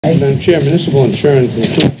Madam Chair, municipal insurance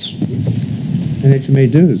includes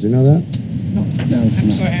NHMA dues. You know that? No,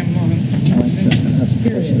 I'm sorry, I'm wrong.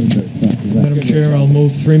 Madam Chair, I'll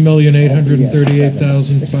move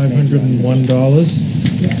 $3,838,501.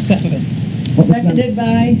 Seconded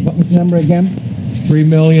by? What was the number again?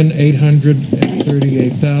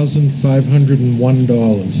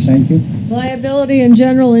 $3,838,501. Thank you. Liability and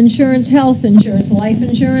general insurance, health insurance, life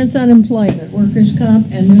insurance, unemployment, workers' comp,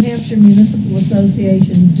 and New Hampshire Municipal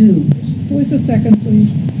Association dues. Who is the second, please?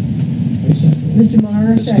 Mr.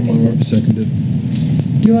 Maurer, second. Mr. Maurer, seconded.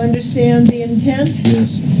 You understand the intent?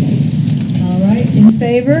 Yes. All right, in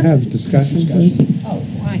favor? Have discussion, please. Oh,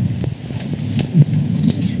 why?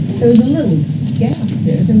 There was a little gap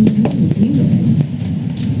there. There was a little delay.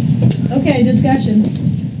 Okay, discussion.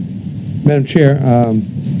 Madam Chair,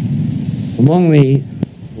 among the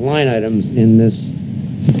line items in this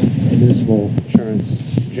municipal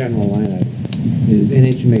insurance general line item is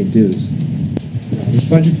NHMA dues. The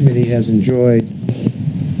Budget Committee has enjoyed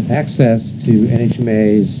access to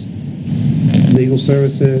NHMA's legal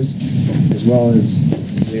services, as well as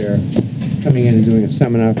their coming in and doing a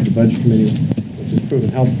seminar for the Budget Committee, which has proven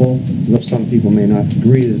helpful. Though some people may not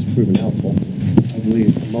agree that it's proven helpful, I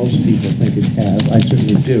believe most people think it has. I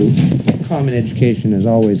certainly do. Common education is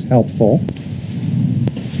always helpful.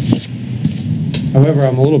 However,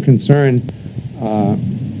 I'm a little concerned,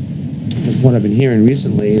 what I've been hearing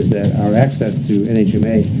recently is that our access to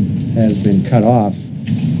NHMA has been cut off,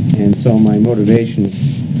 and so my motivation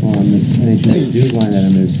on this NHMA due line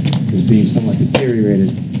item is being somewhat deteriorated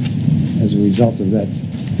as a result of that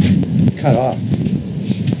cut off.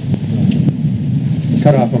 The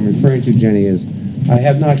cut off I'm referring to, Jenny, is I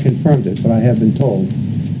have not confirmed it, but I have been told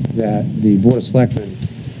that the Board of Selectmen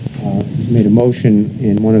made a motion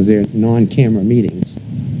in one of their non-camera meetings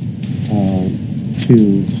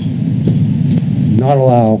to not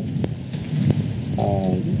allow,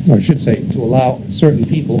 or I should say, to allow certain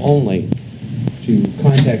people only to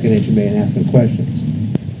contact NHMA and ask them questions.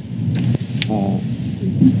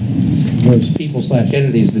 Those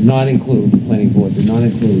people/entities did not include the Planning Board, did not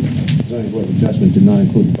include the Zoning Board of Adjustment, did not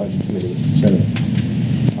include the Budget Committee, etc.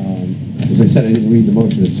 As I said, I didn't read the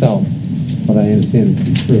motion itself, but I understand it to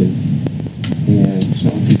be true. And so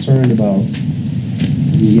I'm concerned about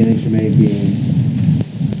the NHMA being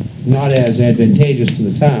not as advantageous to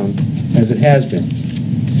the town as it has been.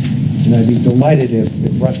 And I'd be delighted if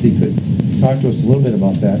Rusty could talk to us a little bit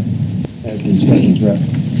about that as the selectmen's rep.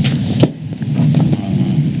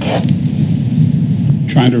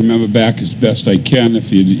 Trying to remember back as best I can. If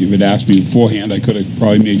you had asked me beforehand, I could have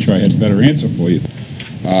probably made sure I had a better answer for you.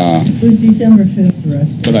 It was December 5th,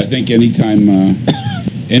 Rusty. But I think anytime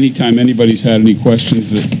anybody's had any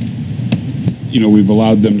questions, that we've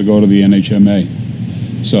allowed them to go to the NHMA.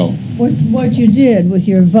 So what you did with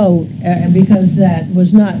your vote, because that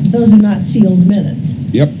was not; those are not sealed minutes.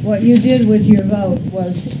 Yep. What you did with your vote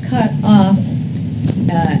was cut off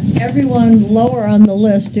everyone lower on the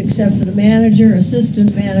list except for the manager,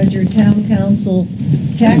 assistant manager, town council,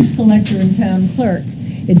 tax collector, and town clerk.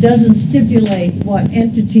 It doesn't stipulate what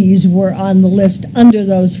entities were on the list under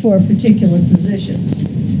those four particular positions.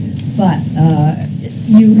 But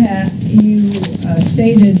you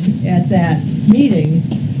stated at that meeting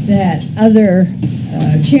that other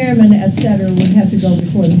chairmen, et cetera, would have to go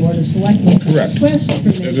before the Board of Selectmen. Correct. Request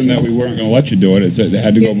permission. Isn't that we weren't going to let you do it? It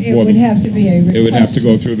had to go before. It would have to be a request. It would have to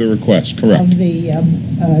go through the request. Correct. Of the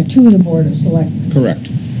to the Board of Selectmen.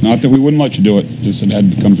 Correct. Not that we wouldn't let you do it, just it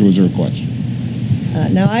had to come through as a request.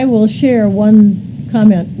 Now, I will share one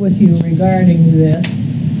comment with you regarding this.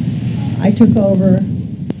 I took over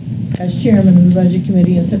as chairman of the Budget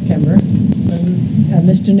Committee in September when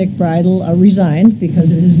Mr. Nick Bridle resigned because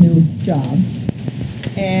of his new job.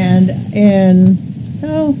 And in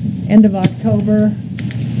end of October,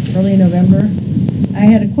 early November, I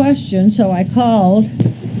had a question, so I called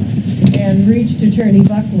and reached Attorney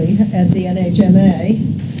Buckley at the NHMA.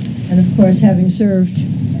 And of course, having served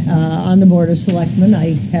on the Board of Selectmen,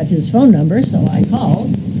 I had his phone number, so I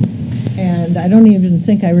called. And I don't even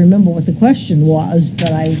think I remember what the question was,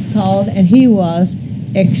 but I called, and he was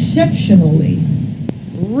exceptionally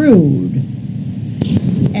rude.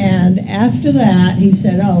 And after that, he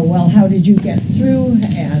said, oh, well, how did you get through?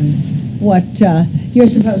 And what, you're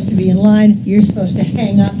supposed to be in line, you're supposed to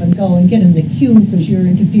hang up and go and get in the queue because you're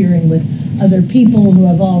interfering with other people who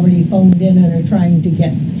have already phoned in and are trying to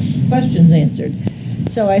get questions answered.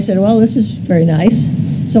 So I said, well, this is very nice.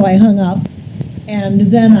 So I hung up. And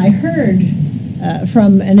then I heard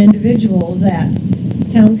from an individual that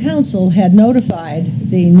town council had notified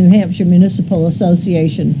the New Hampshire Municipal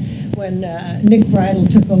Association when Nick Bridle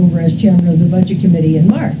took over as chairman of the Budget Committee in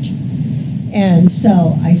March. And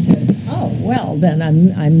so I said, oh, well, then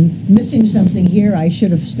I'm missing something here. I should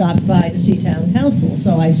have stopped by to see town council.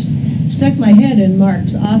 So I stuck my head in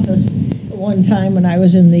Mark's office one time when I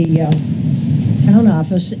was in the town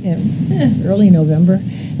office in early November.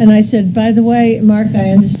 And I said, by the way, Mark, I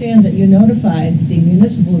understand that you notified the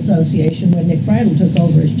Municipal Association when Nick Bridle took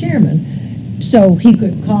over as chairman, so he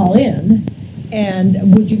could call in.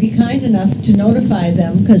 And would you be kind enough to notify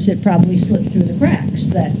them, because it probably slipped through the cracks,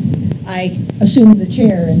 that I assumed the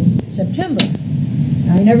chair in September.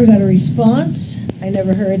 I never got a response. I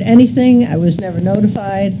never heard anything. I was never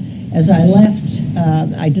notified. As I left,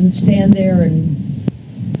 I didn't stand there and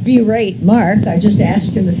berate Mark. I just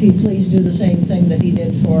asked him if he'd please do the same thing that he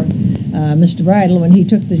did for Mr. Bridle when he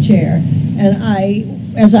took the chair. And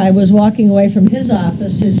as I was walking away from his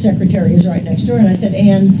office, his secretary is right next door, and I said,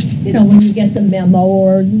 Ann, you know, when you get the memo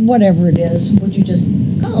or whatever it is, would you just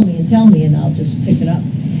call me and tell me, and I'll just pick it up.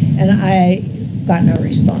 And I got no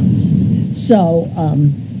response. So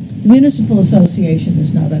the Municipal Association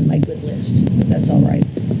is not on my good list, but that's all right.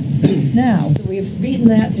 Now, we've beaten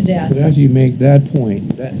that to death. But after you make that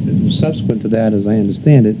point, subsequent to that, as I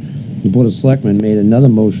understand it, the Board of Selectmen made another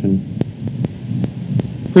motion.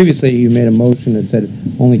 Previously, you made a motion that said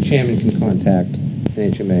only chairman can contact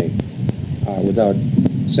NHMA without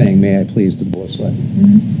saying, may I please, to the Board of Selectmen.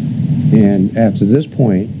 Mm-hmm. And after this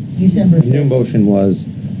point, December the new 5th. motion was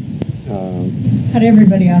Cut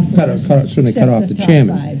everybody off the list. certainly cut except off the top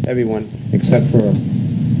chairman, 5. everyone except for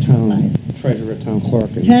town treasurer, town clerk,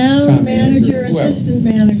 and Town manager, whoever. assistant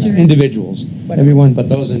manager. Individuals. Whatever. Everyone but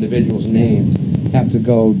those individuals named have to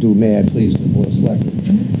go do may I please to the Board of Selectmen.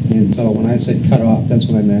 Mm-hmm. And so when I said cut off, that's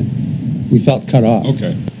what I meant. We felt cut off.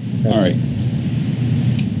 Okay, all right.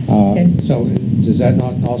 Okay. So does that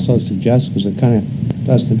not also suggest, because it kind of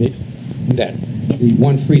does to me, that the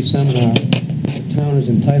one free seminar the town is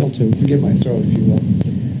entitled to, forgive my throat if you will,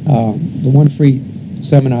 the one free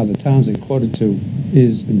seminar the town's quoted to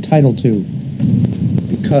is entitled to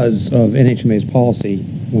because of NHMA's policy,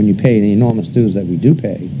 when you pay the enormous dues that we do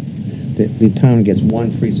pay, that the town gets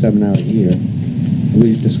one free seminar a year.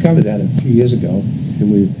 We discovered that a few years ago,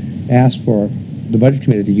 and we've asked for the Budget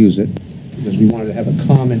Committee to use it, because we wanted to have a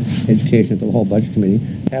common education for the whole Budget Committee,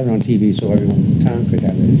 have it on TV so everyone in the town could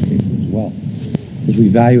have that education as well, because we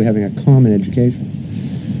value having a common education.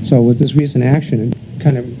 So with this recent action, it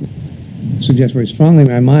kind of suggests very strongly in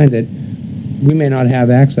my mind that we may not have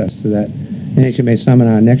access to that NHMA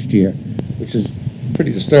seminar next year, which is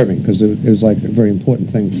pretty disturbing, because it was like a very important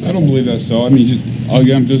thing. I don't believe that's so. I mean, just, all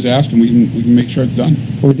you have to do is ask, and we can make sure it's done.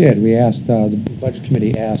 Well, we did. We asked, the Budget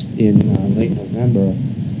Committee asked in late November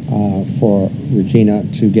for Regina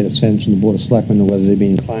to get a sense from the Board of Selectmen on whether they'd be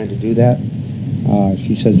inclined to do that.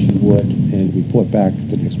 She said she would, and report back at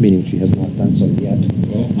the next meeting. She has not done so yet.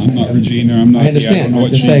 Well, I'm not Regina, I'm not, I understand. I don't know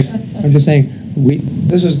what she's... I'm just saying,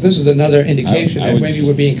 this is another indication I that would maybe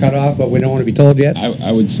we're being cut off, but we don't want to be told yet.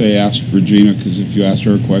 I would say ask Regina, because if you ask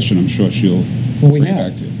her a question, I'm sure she'll Well, we bring it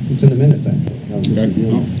have. back to you. It's in the minutes, actually. I was just Okay.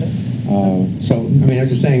 reviewing it. So, I mean, I'm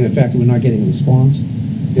just saying the fact that we're not getting a response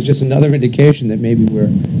is just another indication that maybe we're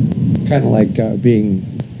kind of like being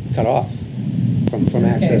cut off from Okay,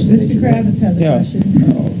 access to Mr. NHMA. Kravitz has a Yeah.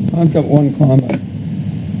 question. I've got one comment.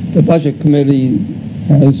 The Budget Committee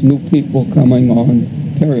has new people coming on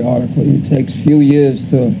periodically. It takes few years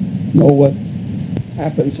to know what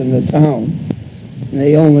happens in the town.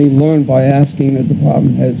 They only learn by asking the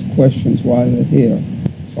department heads questions while they're here.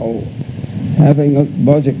 So having a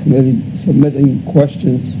Budget Committee submitting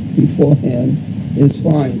questions beforehand is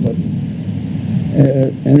fine, but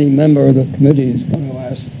any member of the committee is going to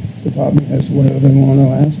ask department heads whatever they want to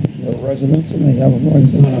ask. They're residents and they have a right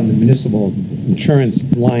It's to not on the municipal insurance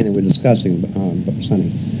line that we're discussing,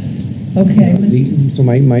 Sonny. Okay, Mr. So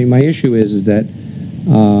my issue is that,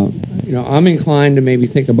 you know, I'm inclined to maybe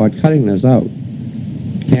think about cutting this out.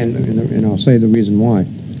 And I'll say the reason why.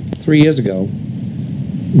 3 years ago,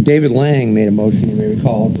 David Lang made a motion, you may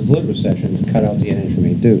recall, at the deliberative session to cut out the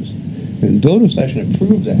NHMA dues. And the deliberative session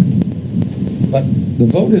approved that. But the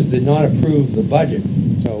voters did not approve the budget,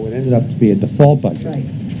 so it ended up to be a default budget. Right.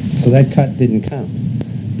 So that cut didn't count.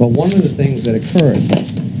 But one of the things that occurred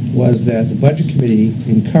was that the Budget Committee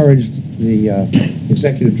encouraged the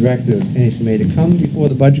Executive Director of NHMA to come before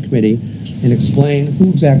the Budget Committee and explain who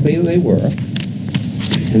exactly they were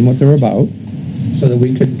and what they're about, so that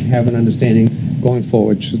we could have an understanding going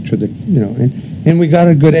forward to the, you know, and we got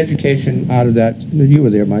a good education out of that. You were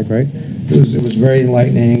there, Mike, right? It was very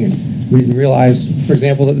enlightening, and we didn't realize, for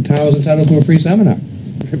example, that the town was entitled to a free seminar.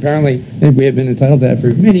 Apparently, we had been entitled to that for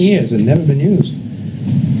many years and never been used.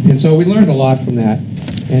 And so we learned a lot from that.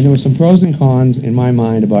 And there were some pros and cons in my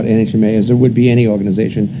mind about NHMA, as there would be any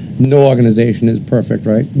organization. No organization is perfect,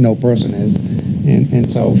 right? No person is. And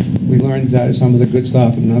so we learned some of the good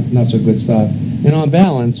stuff and not so good stuff. And on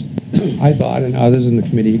balance, I thought, and others in the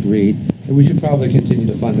committee agreed, that we should probably continue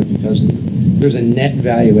to fund it because there's a net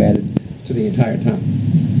value added to the entire town.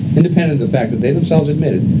 Independent of the fact that they themselves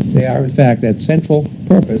admitted they are, in fact, that central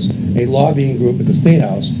purpose, a lobbying group at the State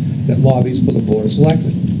House that lobbies for the Board of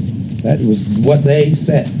Selectmen. That was what they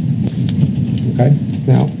said. Okay?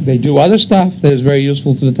 Now, they do other stuff that is very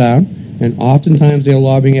useful to the town, and oftentimes their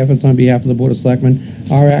lobbying efforts on behalf of the Board of Selectmen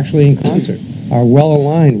are actually in concert, are well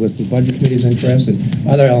aligned with the Budget Committee's interests and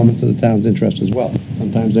other elements of the town's interest as well.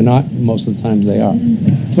 Sometimes they're not, most of the times they are.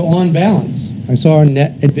 So on balance, I saw a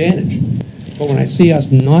net advantage. But when I see us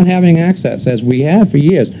not having access, as we have for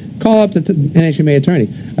years, call up the NHMA attorney.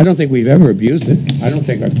 I don't think we've ever abused it. I don't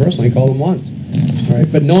think I personally called him once. All right?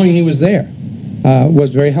 But knowing he was there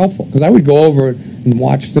was very helpful, because I would go over and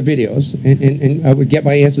watch the videos, and I would get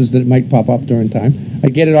my answers that might pop up during time.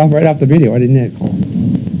 I'd get it off right off the video. I didn't need to call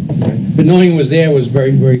him. All right? But knowing he was there was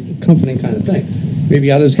very, very comforting kind of thing.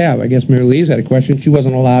 Maybe others have. I guess Mary Lee's had a question she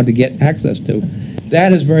wasn't allowed to get access to.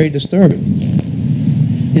 That is very disturbing.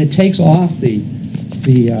 And it takes off the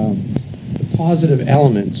positive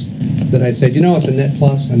elements that I said, it's a net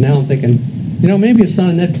plus, and now I'm thinking, maybe it's not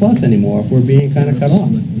a net plus anymore if we're being kind of cut off.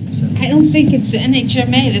 I don't think it's the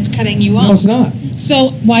NHMA that's cutting you off. No, it's not. So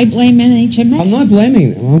why blame NHMA? I'm not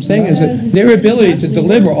blaming them. What I'm saying is that their ability to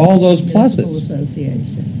deliver all those Municipal pluses,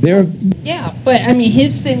 Association. Yeah, but I mean,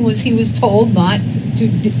 his thing was he was told not to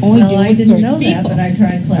only Well, deal I with didn't certain know that, people. but I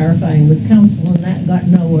tried clarifying with council, and that got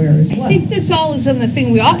nowhere as I well. think this all is in the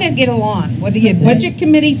thing. We all got to get along, whether you're budget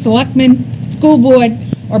committee, selectmen, school board,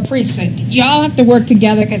 or precinct. You all have to work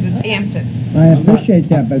together because it's Hampton. I appreciate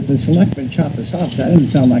that, but the selectmen chop us off. That doesn't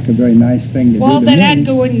sound like a very nice thing to do Well, to then me. I'd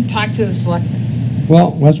go in and talk to the selectmen.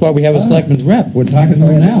 well, that's why we have a selectman's rep. We're talking to So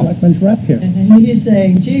we him have a now. selectmen's rep here. And he's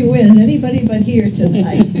saying, gee whiz, anybody but here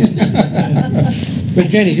tonight. But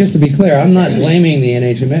Jenny, just to be clear, I'm not blaming the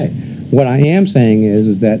NHMA. What I am saying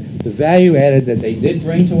is that the value added that they did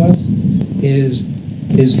bring to us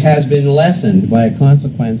has been lessened by a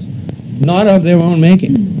consequence not of their own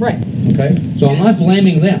making. Right. Okay? So I'm not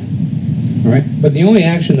blaming them. All right? But the only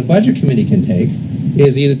action the Budget Committee can take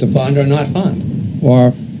is either to fund or not fund,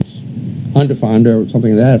 or underfund or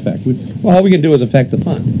something to that effect. All we can do is affect the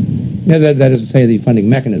fund. That is to say, the funding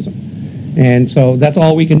mechanism. And so that's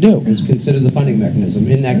all we can do, is consider the funding mechanism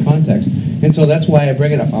in that context. And so that's why I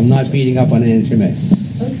bring it up. I'm not beating up on NHMA.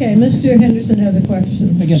 Okay, Mr. Henderson has a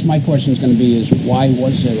question. I guess my question is going to be is why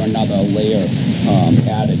was there another layer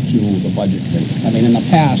added to the budget committee? I mean, in the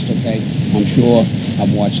past, okay, I'm sure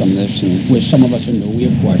I've watched some of this, and with some of us in there, we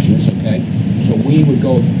have questions, okay? So we would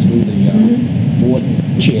go through the board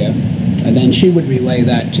chair, and then she would relay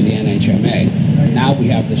that to the NHMA. Now we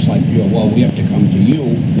have this like, well, we have to come to you,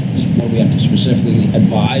 where we have to specifically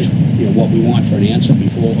advise, what we want for an answer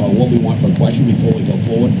before, or what we want for a question before we go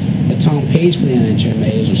forward. The town pays for the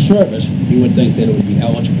NHMA as a service. You would think that it would be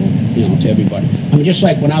eligible, to everybody. I mean, just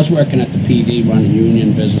like when I was working at the PD, running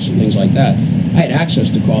union business and things like that, I had access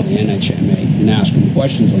to call the NHMA and ask them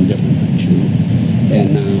questions on different things,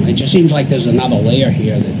 And it just seems like there's another layer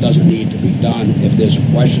here that doesn't need to be done. If there's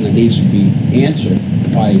a question that needs to be answered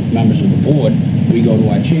by members of the board, we go to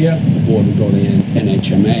our chair, the board would go to the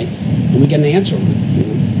NHMA, and we get an answer on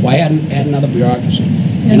it. Why add another bureaucracy?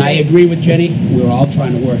 And I agree with Jenny, we're all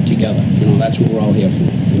trying to work together. That's what we're all here for,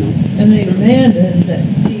 And they demanded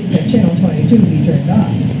that Channel 22 be turned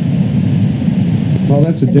off. Well,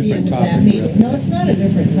 that's a at the different end of that topic. meeting. No, it's not a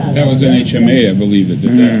different topic. That was NHMA, I believe, that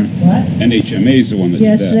did that. What? NHMA is the one that did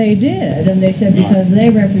Yes, that. they did, and they said because they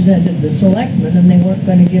represented the selectmen and they weren't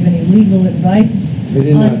going to give any legal advice They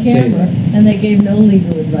did on not say camera, that. and they gave no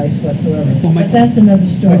legal advice whatsoever. Well, But that's another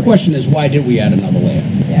story. My question is, why did we add another layer?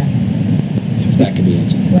 Yeah, If that could be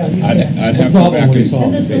answered. well, you I'd can. have The to go problem back we and, solved.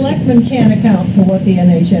 And the selectmen can't account for what the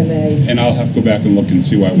NHMA, and I'll have to go back and look and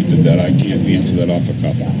see why we did that. I can't answer that off the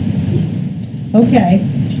cuff. okay,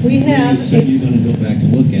 we You have, said you're gonna go back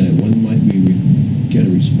and look at it, when might we get a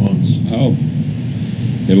response? Oh,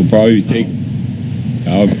 it'll probably take,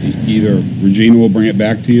 either Regina will bring it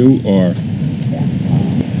back to you, or,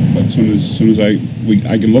 but as soon as I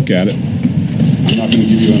can look at it. I'm not gonna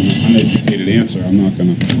give you an uneducated answer. I'm not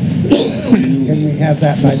gonna. Can we have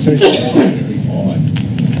that by Thursday? Very odd.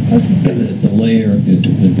 The layer is,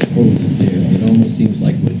 the proposal is there, it almost seems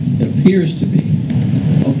like what it appears to be.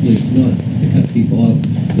 Hopefully it's not, to cut people out.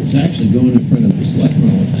 It's actually going in front of the selectmen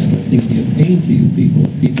all the time. I think it'd be a pain to you people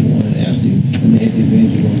if people wanted to ask you and they had the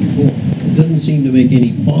advantage of going before. It doesn't seem to make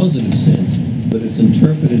any positive sense, but it's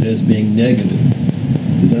interpreted as being negative.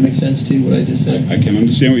 Does that make sense to you, what I just said? I can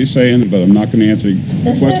understand what you're saying, but I'm not gonna answer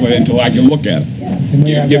your question until I can look at it. Can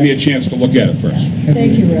we have Give me that? a chance to look at it first.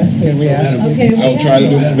 Thank you, Rusty. Can we ask? Okay, we I'll try to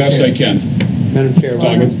do have- the best I can. Madam Chair,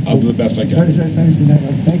 I'll do the best I can. Thank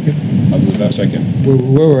you. I'll do the best I can. where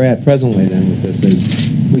we're at presently then with this is,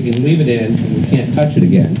 we can leave it in, and we can't touch it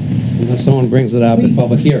again, unless someone brings it up at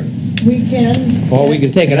public hearing. We can. Or we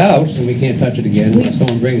can take it out, and we can't touch it again, unless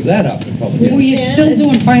someone brings that up at public Well, hearing. you're still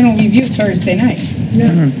doing final review Thursday night.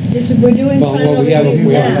 No, we're doing Well, final we have a- review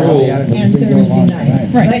we have a now rule. and Thursday night.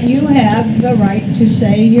 Right. But you have the right to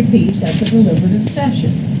say your piece at the deliberative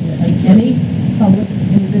session, like any public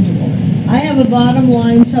individual. I have a bottom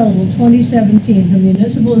line total, 2017, for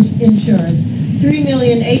municipal insurance,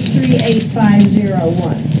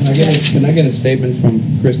 $3,838,501. Can I get a statement from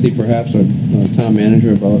Christie perhaps, or town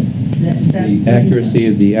manager, about the accuracy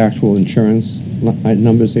of the actual insurance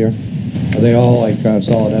numbers here? Are they all like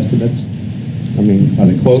solid estimates? I mean, are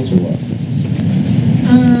they quotes or what?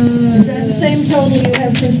 Is that the same total you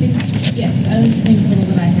have, Christie? Yes, that's the same total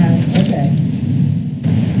that I have. Okay.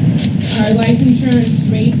 Our life insurance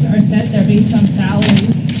rates are set, they're based on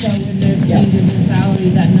salaries, so when there's changes in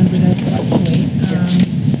salaries, that number does fluctuate.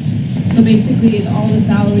 So basically, it's all the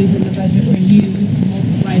salaries in the budget were used,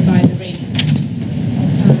 multiplied by the rate, to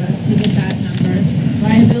get that number.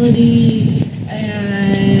 Liability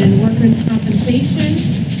and workers' compensation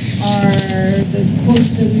are the quotes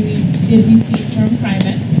that we did receive from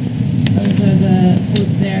private. Those are the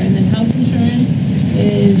quotes there. And then health insurance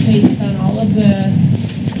is based on all of the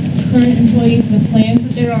current employees, the plans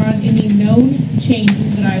that they're on, any known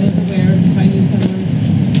changes that I was aware of. If I knew someone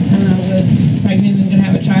was pregnant and gonna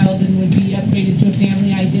have a child and would be upgraded to a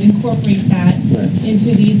family, I did incorporate that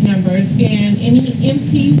into these numbers. And any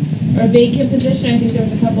empty or vacant position, I think there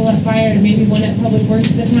was a couple at fire and maybe one at public works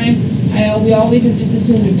at the time. We always have just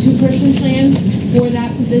assumed a two-person plan for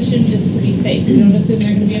that position, just to be safe. We don't assume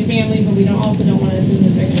they're gonna be a family, but we also don't wanna assume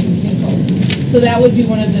that they're gonna be single. So that would be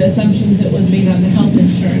one of the assumptions that was made on the health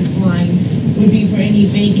insurance line, would be for any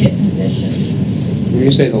vacant positions. When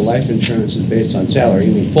you say the life insurance is based on salary,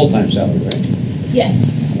 you mean full-time salary, right? Yes,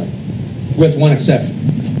 With one exception.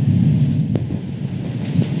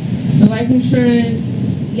 the life insurance,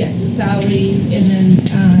 yes, the salary, and then, the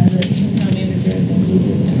town manager is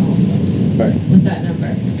included in that also, Right. with that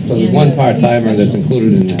number. So there's And one the part-timer police that's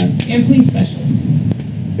included in that, special. And police specials,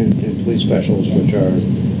 and police specials, which are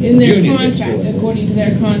in their union, contract, basically. according to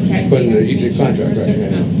their contract. According they to have the be contract, insured for a right, certain yeah,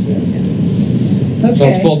 amount. So it's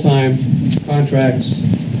Okay. full-time contracts,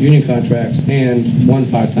 union contracts, and one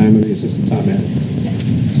part-timer, the assistant town manager.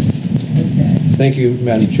 Okay. Thank you,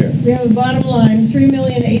 Madam Chair. We have a bottom line,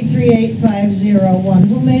 3,838,501.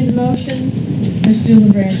 Who made the motion? Ms. Julie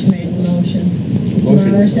Branch made the motion. Mr.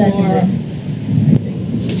 Motion. Mauer seconded. Laura. I think.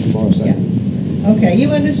 Mr. Morris, second. Okay, you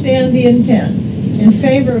understand the intent. In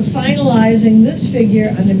favor of finalizing this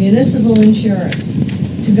figure under municipal insurance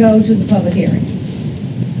to go to the public hearing.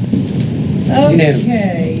 Unanimous.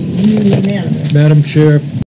 Okay, unanimous. Madam Chair,